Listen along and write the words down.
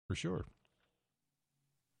For sure.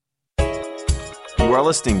 You are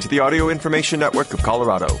listening to the Audio Information Network of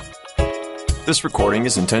Colorado. This recording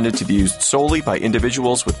is intended to be used solely by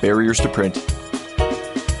individuals with barriers to print.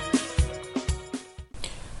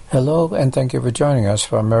 Hello, and thank you for joining us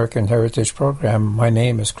for American Heritage Program. My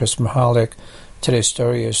name is Chris Mahalik. Today's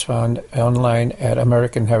story is found online at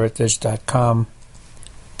AmericanHeritage.com.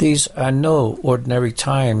 These Are No Ordinary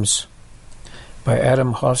Times by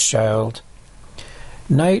Adam Hochschild.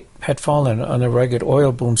 Night had fallen on the rugged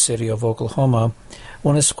oil boom city of Oklahoma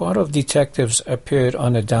when a squad of detectives appeared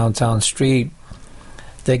on a downtown street.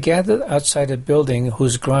 They gathered outside a building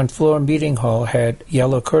whose ground floor meeting hall had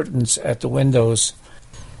yellow curtains at the windows.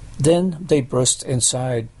 Then they burst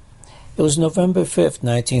inside. It was November 5th,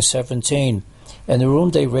 1917, and the room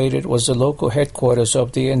they raided was the local headquarters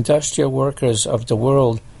of the Industrial Workers of the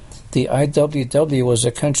World. The IWW was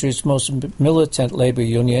the country's most militant labor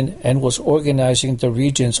union and was organizing the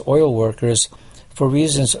region's oil workers for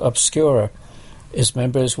reasons obscure. Its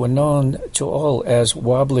members were known to all as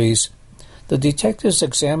Wobblies. The detectives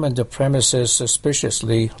examined the premises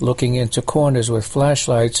suspiciously, looking into corners with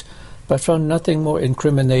flashlights, but found nothing more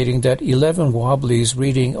incriminating than 11 Wobblies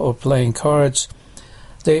reading or playing cards.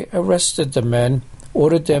 They arrested the men,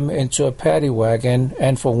 ordered them into a paddy wagon,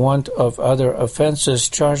 and for want of other offenses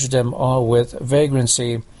charged them all with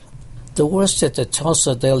vagrancy. The worst that the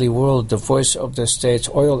Tulsa Daily World, the voice of the state's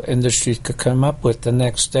oil industry, could come up with the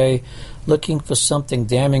next day, looking for something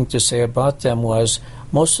damning to say about them, was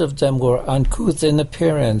most of them were uncouth in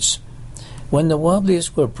appearance. When the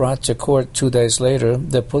Wobblies were brought to court 2 days later,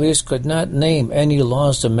 the police could not name any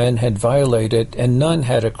laws the men had violated, and none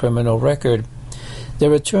had a criminal record.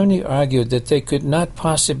 Their attorney argued that they could not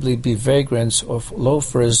possibly be vagrants or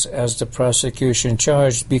loafers, as the prosecution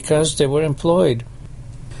charged, because they were employed.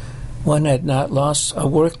 One had not lost a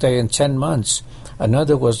workday in 10 months.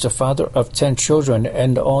 Another was the father of 10 children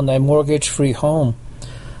and owned a mortgage-free home.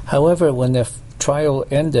 However, when the trial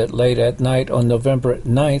ended late at night on November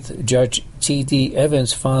 9th, Judge T.D.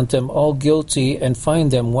 Evans found them all guilty and fined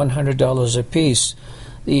them $100 apiece,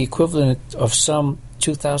 the equivalent of some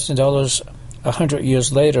 $2,000 100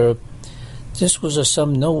 years later. This was a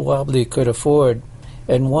sum no Wobbly could afford,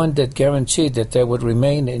 and one that guaranteed that they would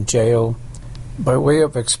remain in jail. By way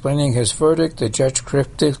of explaining his verdict, the judge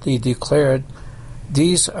cryptically declared,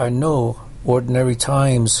 "These are no ordinary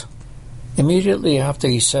times." Immediately after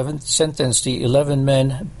he sentenced the 11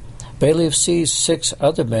 men, bailiff seized 6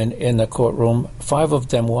 other men in the courtroom, 5 of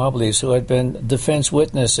them Wobblies who had been defense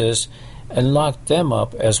witnesses, and locked them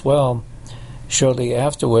up as well. Shortly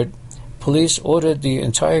afterward, police ordered the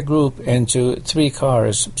entire group into 3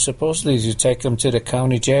 cars, supposedly to take them to the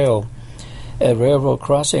county jail. At Railroad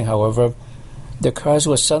Crossing, however, the cars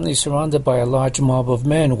were suddenly surrounded by a large mob of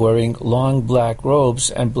men wearing long black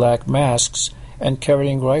robes and black masks and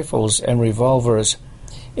carrying rifles and revolvers.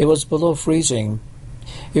 It was below freezing.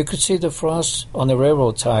 You could see the frost on the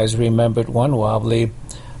railroad ties, remembered one Wobbly.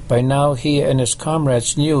 By now he and his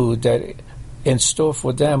comrades knew that in store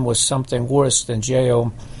for them was something worse than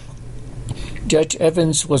jail. Judge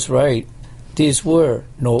Evans was right. These were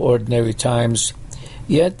no ordinary times.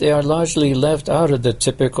 Yet they are largely left out of the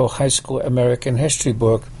typical high school American history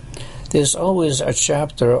book. There's always a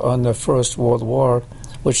chapter on the First World War,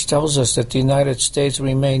 which tells us that the United States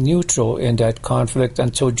remained neutral in that conflict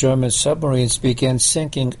until German submarines began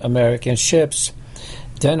sinking American ships.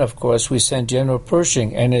 Then, of course, we sent General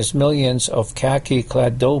Pershing and his millions of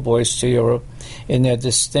khaki-clad doughboys to Europe in their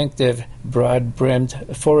distinctive, broad-brimmed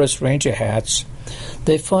forest ranger hats.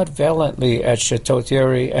 They fought valiantly at Chateau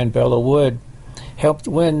Thierry and Belleau Wood, helped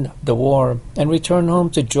win the war, and returned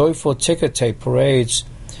home to joyful ticker-tape parades.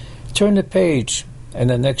 Turn the page,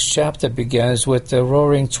 and the next chapter begins with the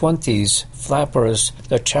Roaring Twenties, Flappers,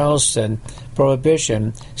 the Charleston,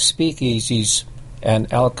 Prohibition, Speakeasies,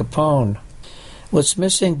 and Al Capone. What's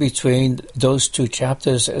missing between those 2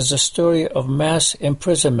 chapters is a story of mass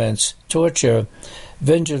imprisonments, torture,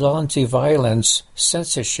 vigilante violence,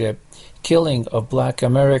 censorship, killing of black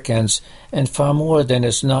Americans, and far more than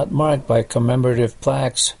is not marked by commemorative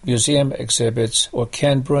plaques, museum exhibits, or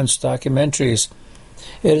Ken Burns documentaries.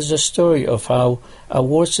 It is a story of how a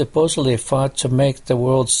war supposedly fought to make the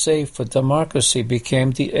world safe for democracy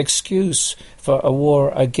became the excuse for a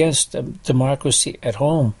war against democracy at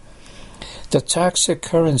home. The toxic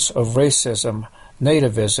currents of racism,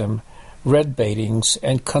 nativism, red baitings,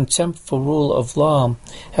 and contempt for rule of law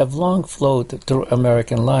have long flowed through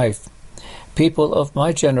American life. People of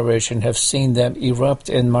my generation have seen them erupt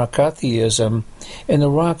in McCarthyism, in the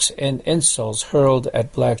rocks and insults hurled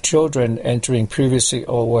at black children entering previously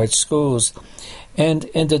all-white schools, and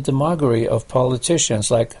in the demagoguery of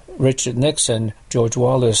politicians like Richard Nixon, George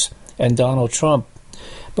Wallace, and Donald Trump.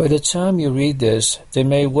 By the time you read this, they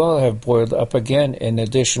may well have boiled up again in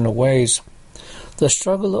additional ways. The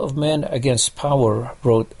struggle of men against power,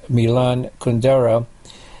 wrote Milan Kundera,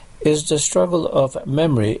 is the struggle of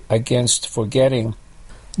memory against forgetting.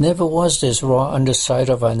 Never was this raw underside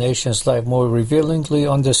of our nation's life more revealingly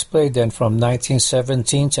on display than from 1917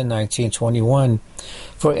 to 1921.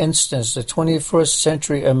 For instance, the 21st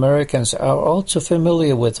century Americans are all too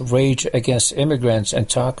familiar with rage against immigrants and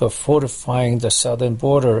talk of fortifying the southern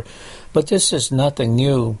border, but this is nothing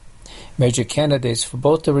new. Major candidates for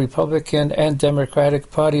both the Republican and Democratic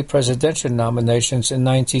Party presidential nominations in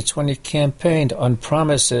 1920 campaigned on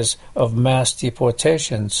promises of mass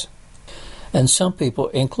deportations. And some people,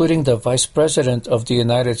 including the Vice President of the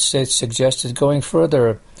United States, suggested going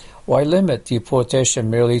further. Why limit deportation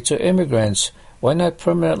merely to immigrants? Why not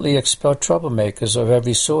permanently expel troublemakers of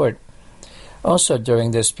every sort? Also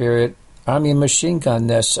during this period, Army machine gun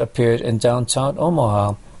nests appeared in downtown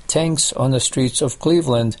Omaha, tanks on the streets of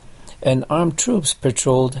Cleveland, and armed troops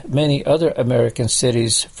patrolled many other American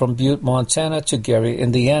cities from Butte, Montana to Gary,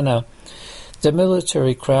 Indiana. The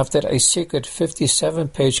military crafted a secret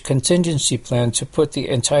 57-page contingency plan to put the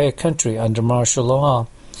entire country under martial law.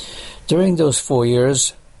 During those 4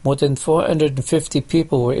 years, more than 450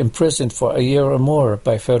 people were imprisoned for a year or more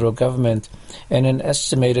by federal government, and an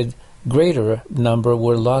estimated greater number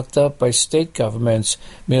were locked up by state governments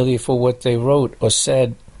merely for what they wrote or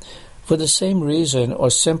said. For the same reason,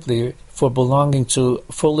 or simply for belonging to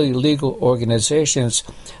fully legal organizations,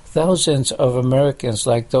 thousands of Americans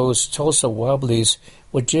like those Tulsa Wobblies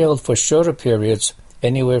were jailed for shorter periods,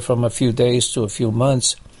 anywhere from a few days to a few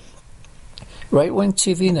months. Right-wing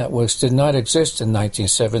TV networks did not exist in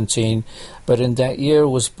 1917, but in that year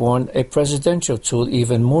was born a presidential tool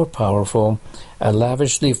even more powerful, a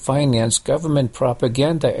lavishly financed government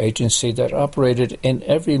propaganda agency that operated in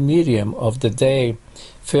every medium of the day.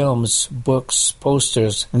 Films, books,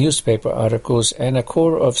 posters, newspaper articles, and a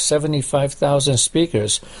corps of 75,000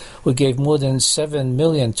 speakers who gave more than 7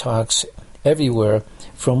 million talks everywhere,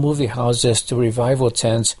 from movie houses to revival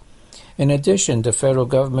tents. In addition, the federal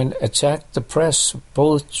government attacked the press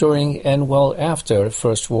both during and well after the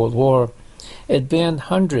First World War. It banned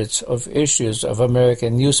hundreds of issues of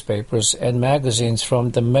American newspapers and magazines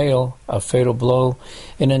from the mail, a fatal blow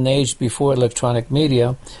in an age before electronic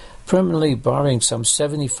media, permanently barring some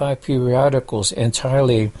 75 periodicals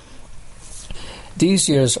entirely. These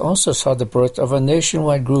years also saw the birth of a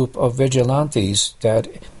nationwide group of vigilantes that,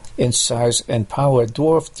 in size and power,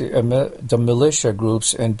 dwarfed the militia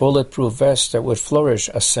groups and bulletproof vests that would flourish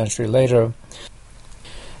a century later.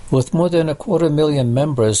 With more than 250,000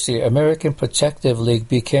 members, the American Protective League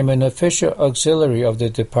became an official auxiliary of the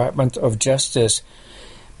Department of Justice.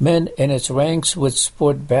 Men in its ranks would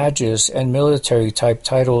sport badges and military-type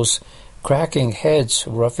titles, cracking heads,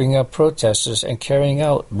 roughing up protesters, and carrying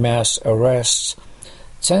out mass arrests.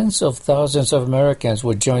 Tens of thousands of Americans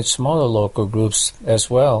would join smaller local groups as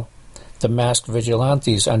well. The masked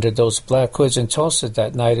vigilantes under those black hoods in Tulsa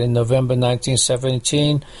that night in November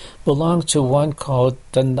 1917 belonged to one called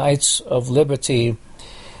the Knights of Liberty.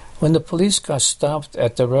 When the police car stopped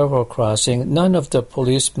at the railroad crossing, none of the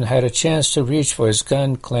policemen had a chance to reach for his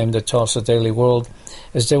gun, claimed the Tulsa Daily World,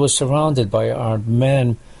 as they were surrounded by armed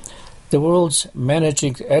men. The World's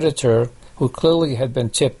managing editor, who clearly had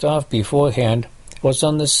been tipped off beforehand, was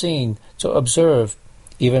on the scene to observe,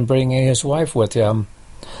 even bringing his wife with him.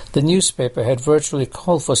 The newspaper had virtually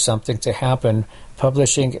called for something to happen,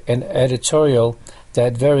 publishing an editorial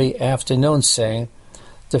that very afternoon saying,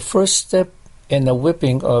 "The first step in the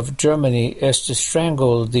whipping of Germany is to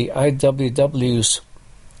strangle the IWWs.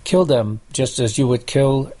 Kill them just as you would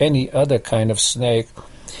kill any other kind of snake.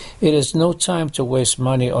 It is no time to waste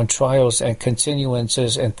money on trials and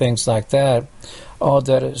continuances and things like that. All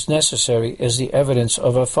that is necessary is the evidence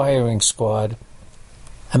of a firing squad."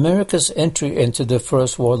 America's entry into the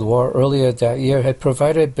First World War earlier that year had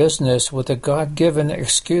provided business with a God-given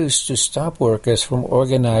excuse to stop workers from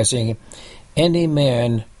organizing. Any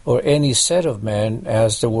man, or any set of men,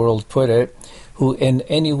 as the World put it, who in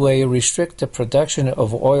any way restrict the production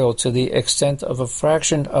of oil to the extent of a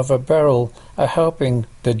fraction of a barrel are helping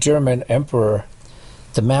the German emperor.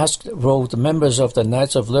 The masked-robed members of the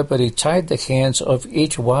Knights of Liberty tied the hands of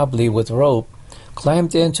each wobbly with rope,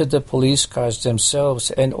 climbed into the police cars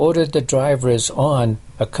themselves, and ordered the drivers on,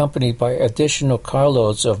 accompanied by additional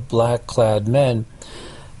carloads of black-clad men.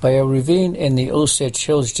 By a ravine in the Osage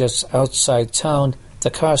Hills just outside town, the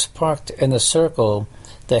cars parked in a circle.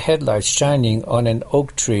 the headlights shining on an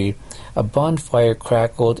oak tree, a bonfire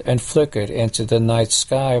crackled and flickered into the night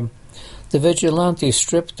sky. The vigilantes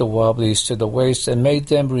stripped the Wobblies to the waist and made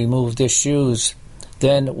them remove their shoes.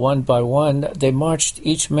 Then, one by one, they marched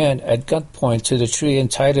each man at gunpoint to the tree and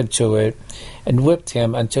tied him to it, and whipped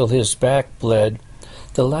him until his back bled.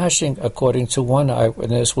 The lashing, according to one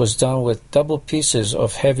eyewitness, was done with double pieces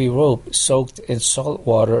of heavy rope soaked in salt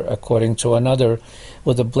water, according to another,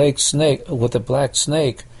 with a black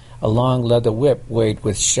snake, a long leather whip weighted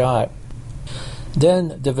with shot.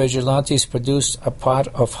 Then the vigilantes produced a pot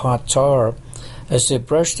of hot tar. As they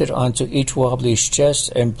brushed it onto each Wobbly's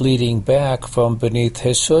chest and bleeding back from beneath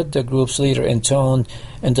his hood, the group's leader intoned,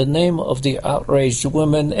 "In the name of the outraged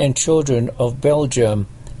women and children of Belgium."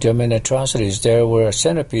 German atrocities there were a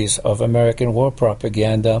centerpiece of American war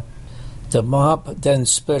propaganda. The mob then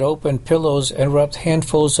split open pillows and rubbed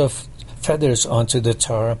handfuls of feathers onto the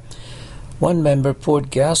tar. One member poured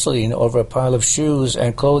gasoline over a pile of shoes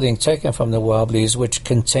and clothing taken from the Wobblies, which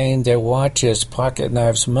contained their watches, pocket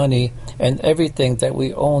knives, money, and everything that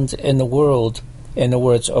we owned in the world, in the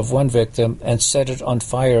words of one victim, and set it on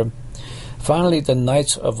fire. Finally, the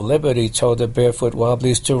Knights of Liberty told the barefoot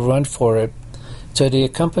Wobblies to run for it. To the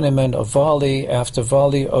accompaniment of volley after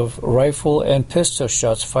volley of rifle and pistol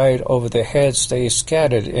shots fired over their heads, they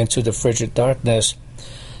scattered into the frigid darkness.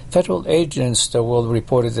 Federal agents, the World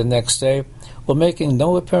reported the next day, were making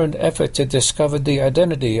no apparent effort to discover the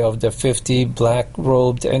identity of the 50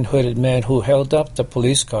 black-robed and hooded men who held up the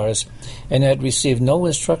police cars, and had received no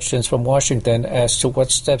instructions from Washington as to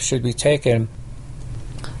what steps should be taken.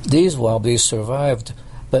 These Wobblies survived,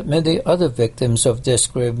 but many other victims of this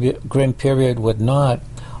grim period would not.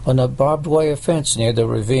 On a barbed wire fence near the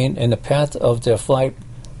ravine in the path of their flight,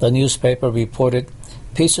 the newspaper reported,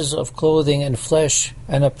 pieces of clothing and flesh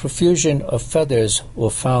and a profusion of feathers were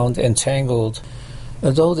found entangled.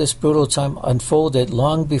 Although this brutal time unfolded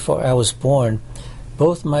long before I was born,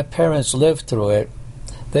 both my parents lived through it.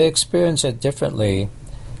 They experienced it differently.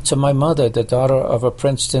 To my mother, the daughter of a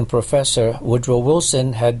Princeton professor, Woodrow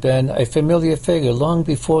Wilson had been a familiar figure long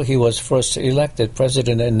before he was first elected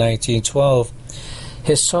president in 1912.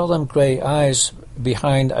 His solemn gray eyes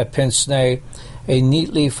behind a pince-nez, a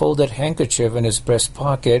neatly folded handkerchief in his breast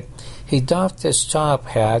pocket, he doffed his top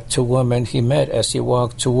hat to women he met as he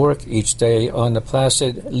walked to work each day on the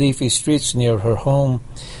placid, leafy streets near her home.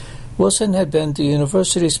 Wilson had been the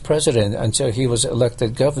university's president until he was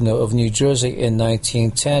elected governor of New Jersey in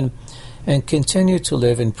 1910, and continued to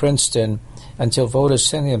live in Princeton until voters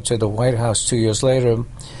sent him to the White House 2 years later.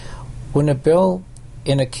 When a bell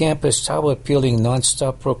in a campus tower pealing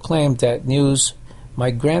nonstop proclaimed that news, my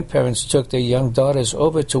grandparents took their young daughters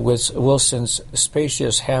over to Wilson's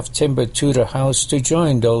spacious, half-timbered Tudor house to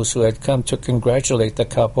join those who had come to congratulate the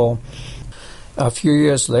couple. A few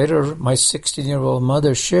years later, my 16-year-old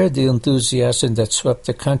mother shared the enthusiasm that swept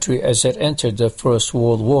the country as it entered the First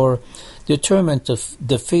World War, determined to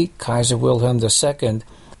defeat Kaiser Wilhelm II,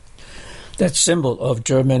 that symbol of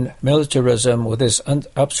German militarism with his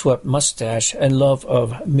upswept mustache and love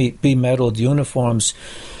of be-medaled uniforms.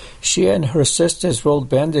 She and her sisters rolled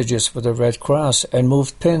bandages for the Red Cross and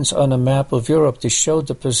moved pins on a map of Europe to show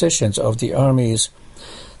the positions of the armies.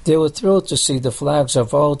 They were thrilled to see the flags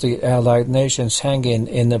of all the Allied nations hanging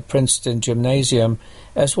in the Princeton Gymnasium,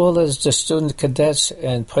 as well as the student cadets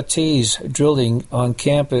and puttees drilling on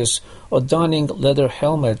campus or donning leather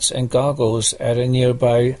helmets and goggles at a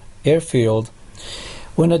nearby airfield.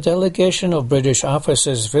 When a delegation of British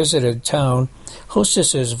officers visited town,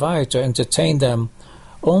 hostesses vied to entertain them.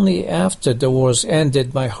 Only after the wars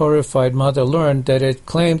ended, my horrified mother learned that it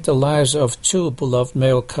claimed the lives of 2 beloved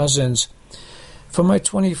male cousins. For my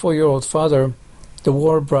 24-year-old father, the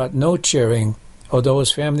war brought no cheering. Although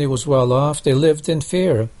his family was well off, they lived in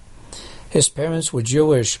fear. His parents were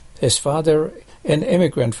Jewish, his father an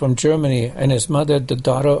immigrant from Germany, and his mother the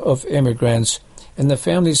daughter of immigrants, and the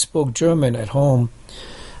family spoke German at home.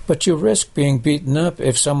 But you risked being beaten up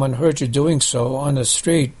if someone heard you doing so on the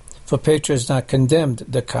street, for patrons not condemned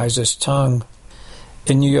the Kaiser's tongue.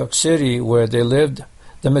 In New York City, where they lived,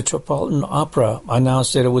 the Metropolitan Opera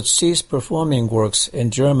announced that it would cease performing works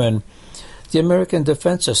in German. The American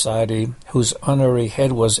Defense Society, whose honorary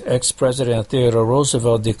head was ex-President Theodore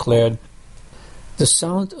Roosevelt, declared, "The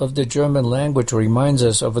sound of the German language reminds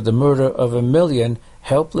us of the murder of 1 million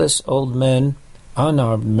helpless old men,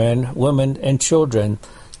 unarmed men, women, and children,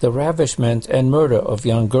 the ravishment and murder of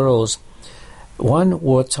young girls." One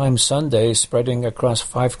wartime Sunday, spreading across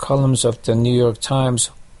 5 columns of the New York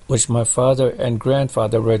Times, which my father and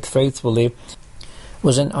grandfather read faithfully,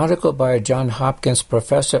 was an article by a Johns Hopkins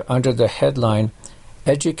professor under the headline,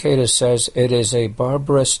 Educator says it is a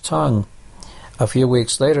barbarous tongue. A few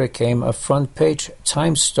weeks later came a front-page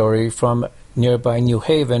Times story from nearby New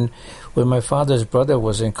Haven, where my father's brother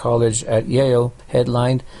was in college at Yale,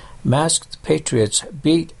 headlined, "Masked Patriots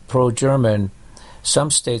Beat Pro-German."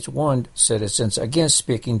 Some states warned citizens against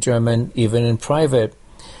speaking German, even in private.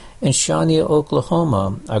 In Shawnee,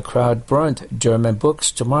 Oklahoma, a crowd burnt German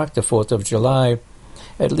books to mark the 4th of July.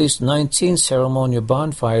 At least 19 ceremonial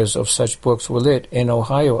bonfires of such books were lit in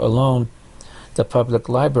Ohio alone. The public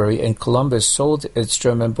library in Columbus sold its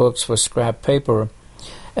German books for scrap paper.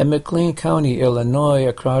 In McLean County, Illinois,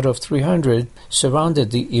 a crowd of 300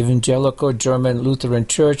 surrounded the evangelical German Lutheran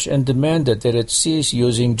Church and demanded that it cease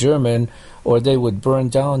using German or they would burn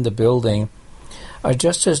down the building. A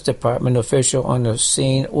Justice Department official on the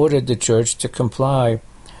scene ordered the church to comply.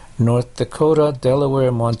 North Dakota,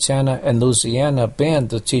 Delaware, Montana, and Louisiana banned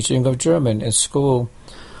the teaching of German in school.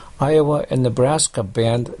 Iowa and Nebraska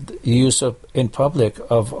banned the use in public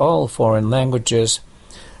of all foreign languages.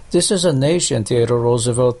 This is a nation, Theodore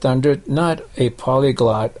Roosevelt thundered, not a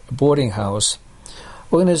polyglot boarding house.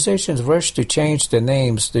 Organizations rushed to change the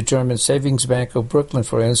names. The German Savings Bank of Brooklyn,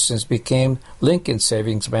 for instance, became Lincoln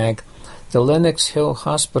Savings Bank. The Lenox Hill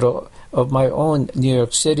Hospital of my own New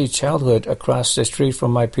York City childhood, across the street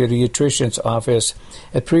from my pediatrician's office,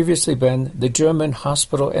 had previously been the German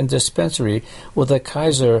Hospital and Dispensary with a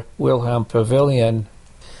Kaiser Wilhelm Pavilion.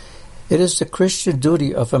 It is the Christian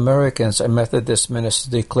duty of Americans, a Methodist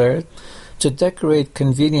minister declared, to decorate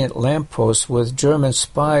convenient lampposts with German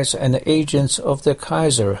spies and agents of the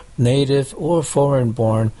Kaiser, native or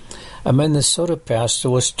foreign-born. A Minnesota pastor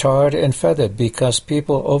was tarred and feathered because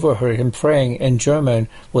people overheard him praying in German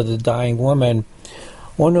with a dying woman.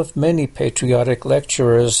 One of many patriotic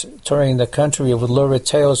lecturers touring the country with lurid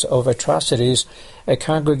tales of atrocities, a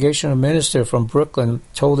congregational minister from Brooklyn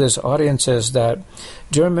told his audiences that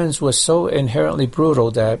Germans were so inherently brutal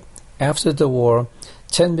that, after the war,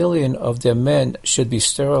 10 million of their men should be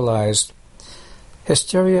sterilized.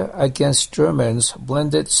 Hysteria against Germans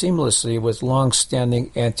blended seamlessly with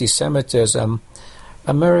long-standing anti-Semitism.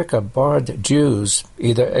 America barred Jews,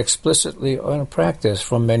 either explicitly or in practice,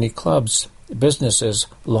 from many clubs, businesses,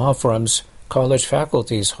 law firms, college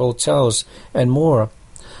faculties, hotels, and more.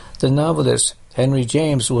 The novelist Henry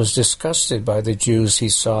James was disgusted by the Jews he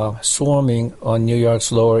saw swarming on New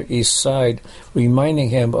York's Lower East Side, reminding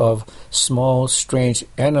him of small, strange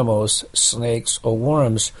animals, snakes or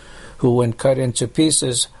worms, who, when cut into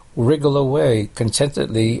pieces, wriggle away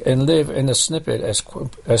contentedly and live in a snippet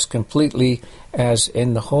as completely as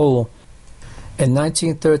in the whole. In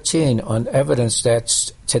 1913, on evidence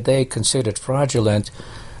that's today considered fraudulent,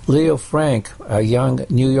 Leo Frank, a young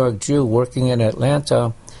New York Jew working in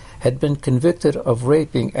Atlanta, had been convicted of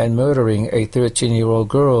raping and murdering a 13-year-old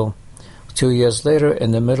girl. 2 years later,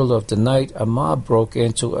 in the middle of the night, a mob broke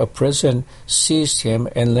into a prison, seized him,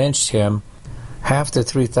 and lynched him. Half the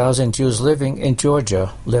 3,000 Jews living in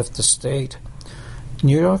Georgia left the state.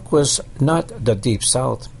 New York was not the Deep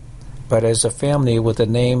South, but as a family with a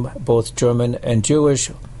name both German and Jewish,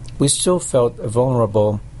 we still felt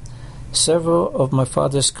vulnerable. Several of my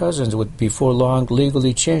father's cousins would before long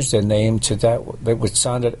legally change their name to that which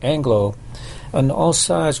sounded Anglo. On all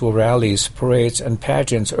sides were rallies, parades, and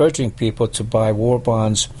pageants urging people to buy war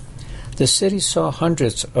bonds. The city saw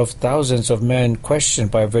hundreds of thousands of men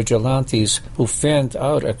questioned by vigilantes who fanned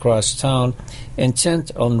out across town,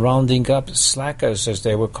 intent on rounding up slackers, as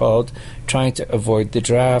they were called, trying to avoid the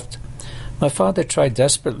draft. My father tried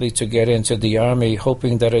desperately to get into the army,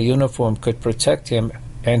 hoping that a uniform could protect him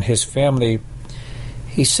and his family.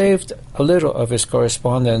 He saved a little of his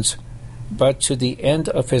correspondence, but to the end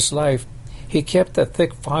of his life, he kept a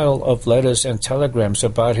thick file of letters and telegrams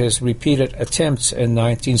about his repeated attempts in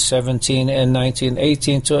 1917 and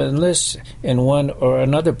 1918 to enlist in one or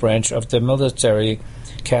another branch of the military,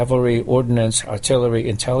 cavalry, ordnance, artillery,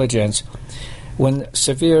 intelligence. When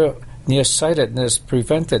severe nearsightedness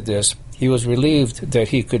prevented this, he was relieved that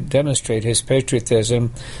he could demonstrate his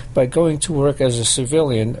patriotism by going to work as a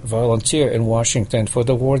civilian volunteer in Washington for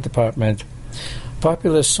the War Department.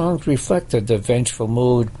 Popular songs reflected the vengeful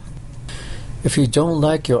mood. If you don't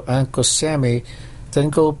like your Uncle Sammy,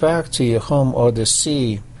 then go back to your home or the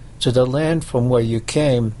sea, to the land from where you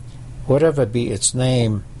came, whatever be its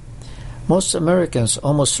name. Most Americans,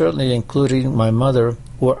 almost certainly including my mother,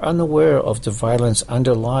 were unaware of the violence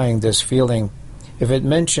underlying this feeling. If it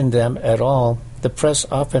mentioned them at all, the press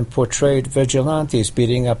often portrayed vigilantes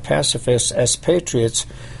beating up pacifists as patriots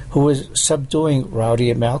who were subduing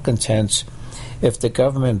rowdy malcontents. If the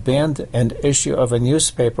government banned an issue of a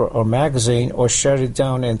newspaper or magazine or shut it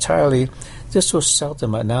down entirely, this was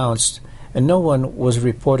seldom announced. and no one was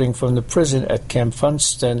reporting from the prison at Camp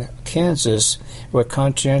Funston, Kansas, where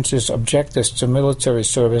conscientious objectors to military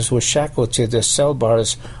service were shackled to their cell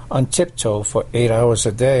bars on tiptoe for 8 hours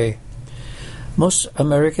a day. Most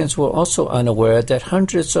Americans were also unaware that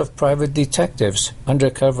hundreds of private detectives,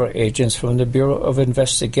 undercover agents from the Bureau of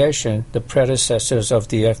Investigation, the predecessors of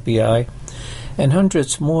the FBI, and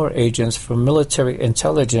hundreds more agents from military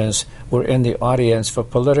intelligence were in the audience for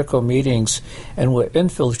political meetings and were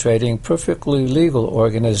infiltrating perfectly legal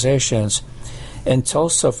organizations. In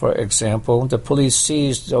Tulsa, for example, the police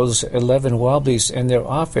seized those 11 Wobblies in their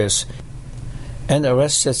office and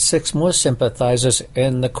arrested 6 more sympathizers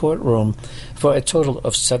in the courtroom for a total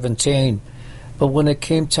of 17. But when it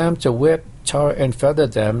came time to whip, tar, and feather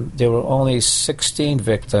them, there were only 16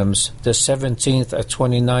 victims. The 17th, a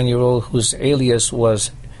 29-year-old whose alias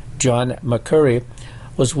was John McCurry,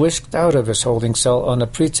 was whisked out of his holding cell on a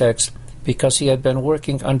pretext because he had been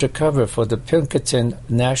working undercover for the Pinkerton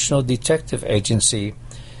National Detective Agency.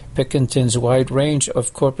 Pinkerton's wide range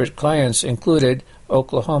of corporate clients included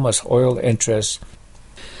Oklahoma's oil interests.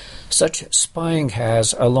 Such spying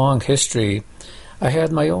has a long history. I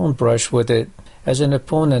had my own brush with it as an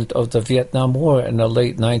opponent of the Vietnam War in the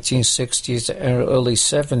late 1960s and early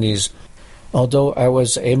 70s. Although I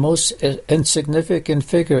was a most insignificant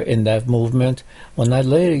figure in that movement, when I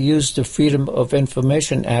later used the Freedom of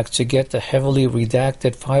Information Act to get the heavily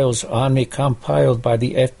redacted files on me compiled by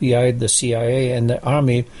the FBI, the CIA, and the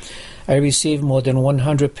Army, I received more than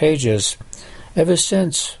 100 pages. Ever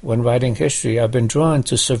since, when writing history, I've been drawn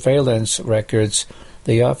to surveillance records.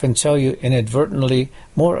 They often tell you inadvertently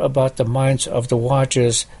more about the minds of the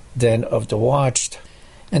watchers than of the watched.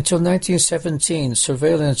 Until 1917,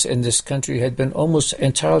 surveillance in this country had been almost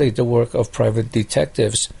entirely the work of private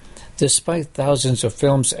detectives. Despite thousands of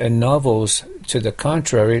films and novels to the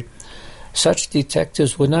contrary, such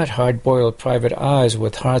detectives were not hard-boiled private eyes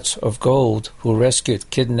with hearts of gold who rescued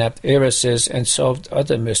kidnapped heiresses and solved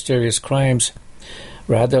other mysterious crimes.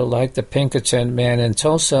 Rather, like the Pinkerton man in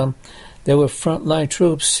Tulsa, they were frontline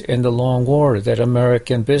troops in the long war that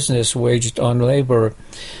American business waged on labor.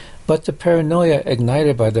 But the paranoia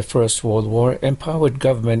ignited by the First World War empowered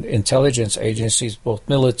government intelligence agencies, both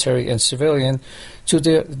military and civilian, to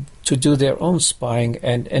do their own spying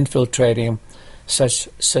and infiltrating. Such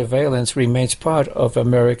surveillance remains part of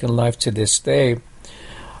American life to this day.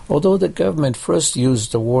 Although the government first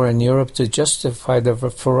used the war in Europe to justify the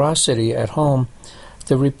ferocity at home,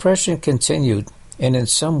 the repression continued and in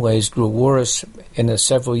some ways grew worse in the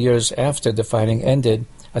several years after the fighting ended,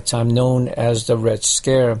 a time known as the Red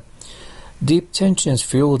Scare. Deep tensions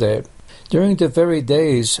fueled it. During the very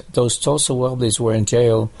days those Tulsa Wobblies were in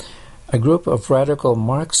jail, a group of radical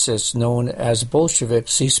Marxists known as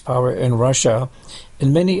Bolsheviks seized power in Russia,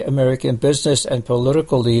 and many American business and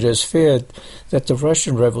political leaders feared that the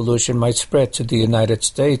Russian Revolution might spread to the United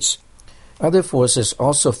States. Other forces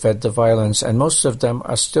also fed the violence, and most of them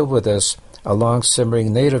are still with us, a long-simmering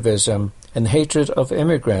nativism and hatred of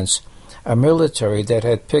immigrants, a military that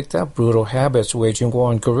had picked up brutal habits waging war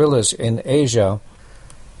on guerrillas in Asia,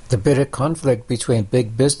 the bitter conflict between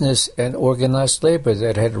big business and organized labor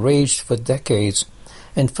that had raged for decades,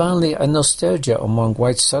 and finally a nostalgia among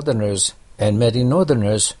white Southerners and many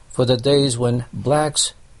Northerners for the days when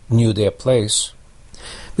blacks knew their place.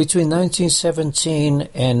 Between 1917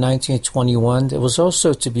 and 1921, there was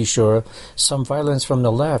also, to be sure, some violence from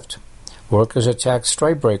the left. Workers attacked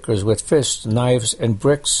strikebreakers with fists, knives, and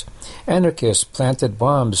bricks. Anarchists planted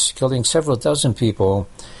bombs, killing several dozen people.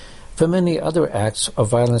 For many other acts of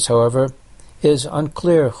violence, however, it is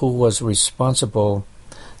unclear who was responsible.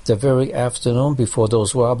 The very afternoon before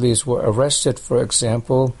those Wobblies were arrested, for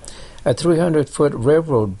example, a 300-foot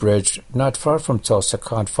railroad bridge not far from Tulsa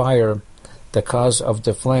caught fire. The cause of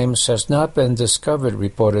the flames has not been discovered,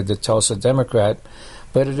 reported the Tulsa Democrat,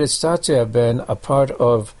 but it is thought to have been a part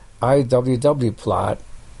of IWW plot.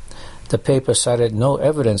 The paper cited no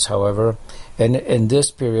evidence, however, and in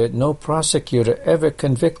this period no prosecutor ever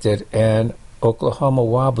convicted an Oklahoma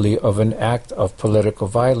Wobbly of an act of political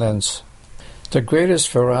violence. The greatest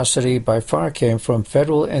ferocity by far came from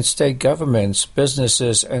federal and state governments,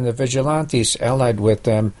 businesses, and the vigilantes allied with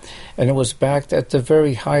them, and it was backed at the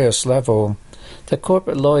very highest level. The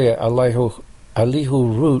corporate lawyer Elihu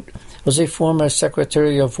Root was a former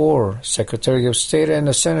Secretary of War, Secretary of State, and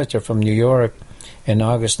a senator from New York. In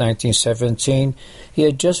August 1917, he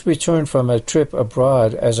had just returned from a trip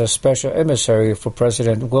abroad as a special emissary for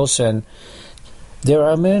President Wilson. There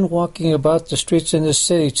are men walking about the streets in the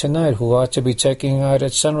city tonight who ought to be taken out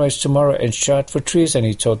at sunrise tomorrow and shot for treason,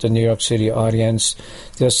 he told the New York City audience.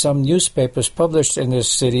 There are some newspapers published in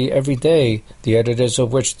this city every day, the editors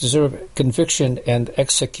of which deserve conviction and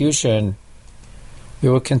execution. We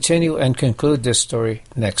will continue and conclude this story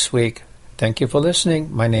next week. Thank you for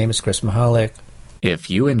listening. My name is Chris Mahalik. If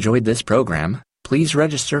you enjoyed this program, please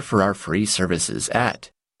register for our free services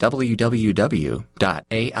at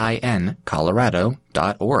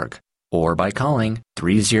www.aincolorado.org or by calling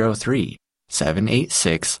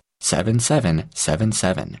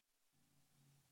 303-786-7777.